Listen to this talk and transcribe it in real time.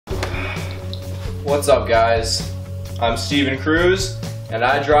What's up, guys? I'm Steven Cruz, and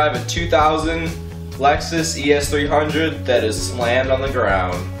I drive a 2000 Lexus ES300 that is slammed on the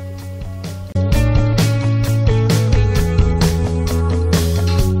ground.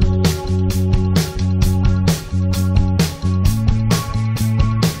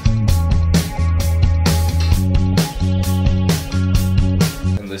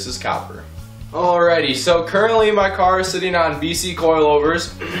 And this is copper. Alrighty, so currently my car is sitting on BC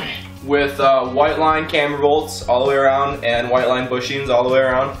coilovers with white line camber bolts all the way around and white line bushings all the way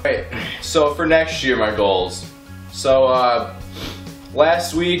around. Right, so for next year, my goals. So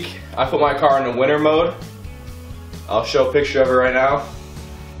last week I put my car into winter mode. I'll show a picture of it right now.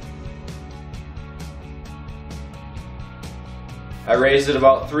 I raised it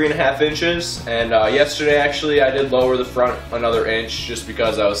about 3.5 inches, and yesterday actually I did lower the front another inch just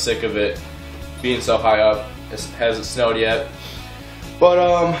because I was sick of it being so high up. It hasn't snowed yet.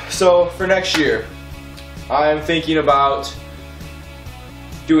 But so for next year, I'm thinking about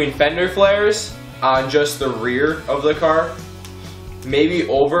doing fender flares on just the rear of the car. Maybe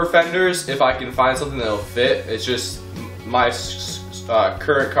over fenders if I can find something that'll fit. It's just my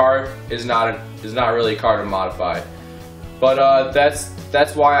current car is not really a car to modify. But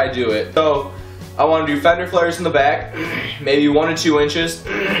that's why I do it. So I want to do fender flares in the back, maybe 1 to 2 inches.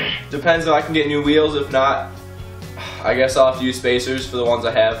 Depends if I can get new wheels. If not, I guess I'll have to use spacers for the ones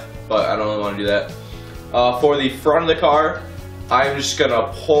I have, but I don't really want to do that. For the front of the car, I'm just going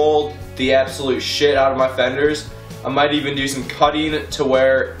to pull the absolute shit out of my fenders. I might even do some cutting to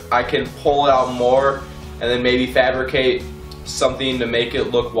where I can pull it out more and then maybe fabricate something to make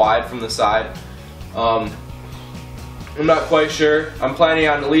it look wide from the side. I'm not quite sure. I'm planning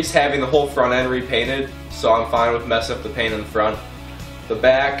on at least having the whole front end repainted, so I'm fine with messing up the paint in the front. The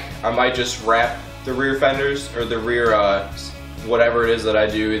back, I might just wrap the rear fenders, or the rear whatever it is that I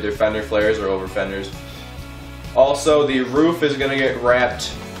do, either fender flares or over fenders. Also, the roof is going to get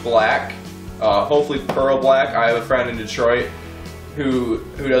wrapped black, hopefully pearl black. I have a friend in Detroit who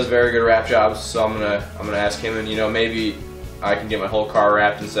does very good wrap jobs, so I'm gonna ask him, and maybe I can get my whole car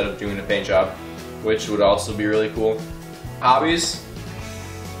wrapped instead of doing a paint job, which would also be really cool. Hobbies,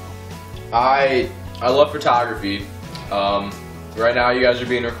 I love photography. Right now you guys are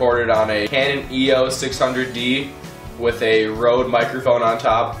being recorded on a Canon EOS 600D with a Rode microphone on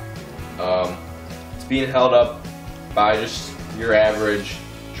top. It's being held up by just your average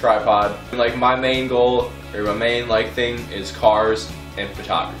tripod. Like my main goal, or my main thing, is cars and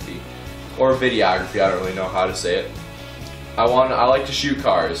photography. Or videography, I don't really know how to say it. I like to shoot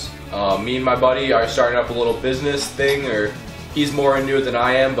cars. Me and my buddy are starting up a little business thing, or he's more into it than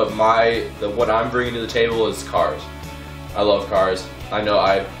I am, but what I'm bringing to the table is cars. I love cars. I know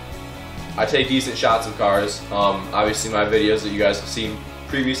I take decent shots of cars. Obviously my videos that you guys have seen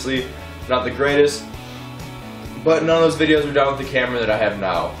previously, not the greatest, but none of those videos are done with the camera that I have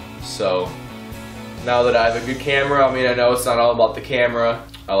now. So now that I have a good camera, I mean, I know it's not all about the camera.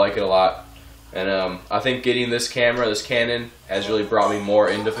 I like it a lot. And I think getting this camera, this Canon, has really brought me more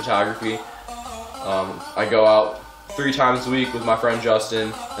into photography. I go out 3 times a week with my friend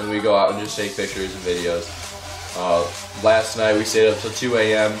Justin, and we go out and just take pictures and videos. Last night we stayed up till 2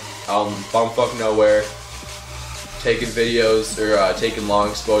 a.m. out in bumfuck nowhere, taking videos, or taking long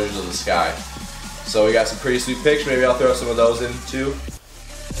exposures of the sky. So we got some pretty sweet pics. Maybe I'll throw some of those in too.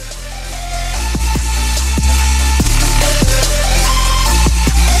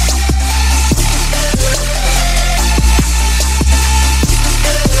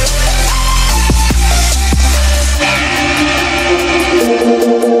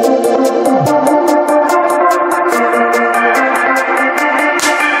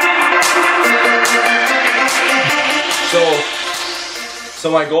 So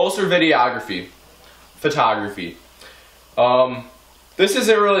my goals for photography. This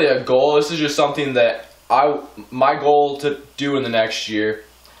isn't really a goal. This is just something that my goal to do in the next year,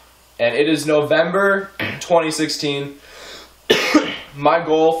 and it is November 2016. My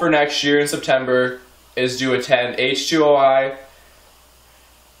goal for next year in September is to attend H2OI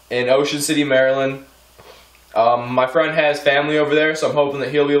in Ocean City, Maryland. My friend has family over there, so I'm hoping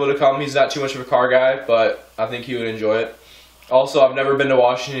that he'll be able to come. He's not too much of a car guy, but I think he would enjoy it. Also, I've never been to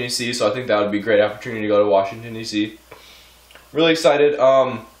Washington, D.C., so I think that would be a great opportunity to go to Washington, D.C. Really excited.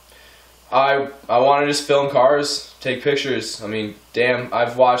 I want to just film cars, take pictures. I mean, damn,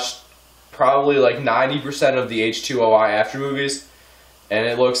 I've watched probably like 90% of the H2OI after movies, and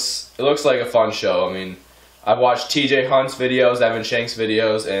it looks like a fun show. I mean, I've watched TJ Hunt's videos, Evan Shank's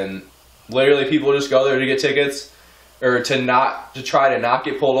videos, and literally people just go there to get tickets, or to try to not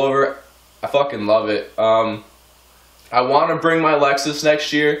get pulled over. I fucking love it. I want to bring my Lexus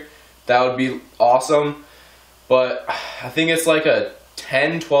next year, that would be awesome. But I think it's like a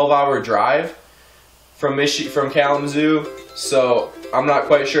 10-12 hour drive from Kalamazoo, so I'm not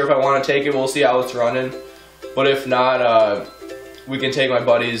quite sure if I want to take it. We'll see how it's running. But if not, we can take my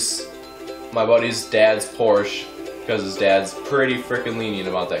buddy's dad's Porsche, because his dad's pretty freaking lenient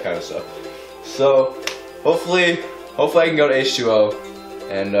about that kind of stuff. So hopefully I can go to H2O,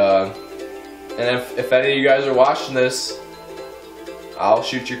 and if any of you guys are watching this, I'll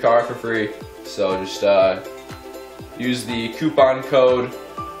shoot your car for free. So just use the coupon code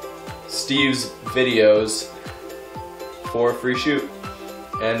Steve's Videos for a free shoot.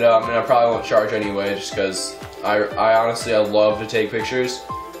 And I probably won't charge anyway, just because I honestly love to take pictures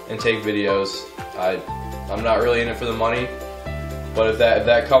and take videos. I'm not really in it for the money, but if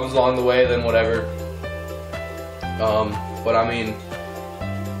that comes along the way, then whatever. But I mean,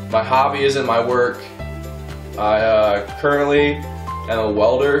 my hobby isn't my work. I currently am a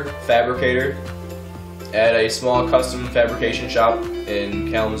welder, fabricator at a small custom fabrication shop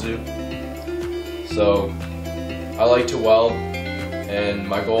in Kalamazoo. So I like to weld, and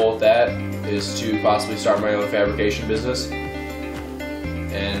my goal with that is to possibly start my own fabrication business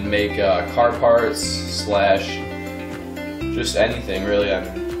and make car parts slash just anything really. I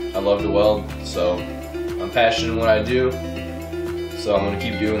mean, I love to weld, so I'm passionate in what I do, so I'm going to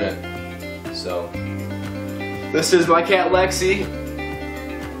keep doing it. So this is my cat Lexi.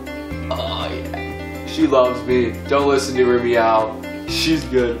 Oh yeah, she loves me. Don't listen to her meow. She's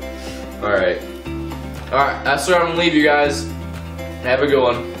good. Alright, that's where I'm going to leave you guys. Have a good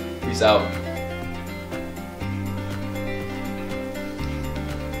one. Peace out.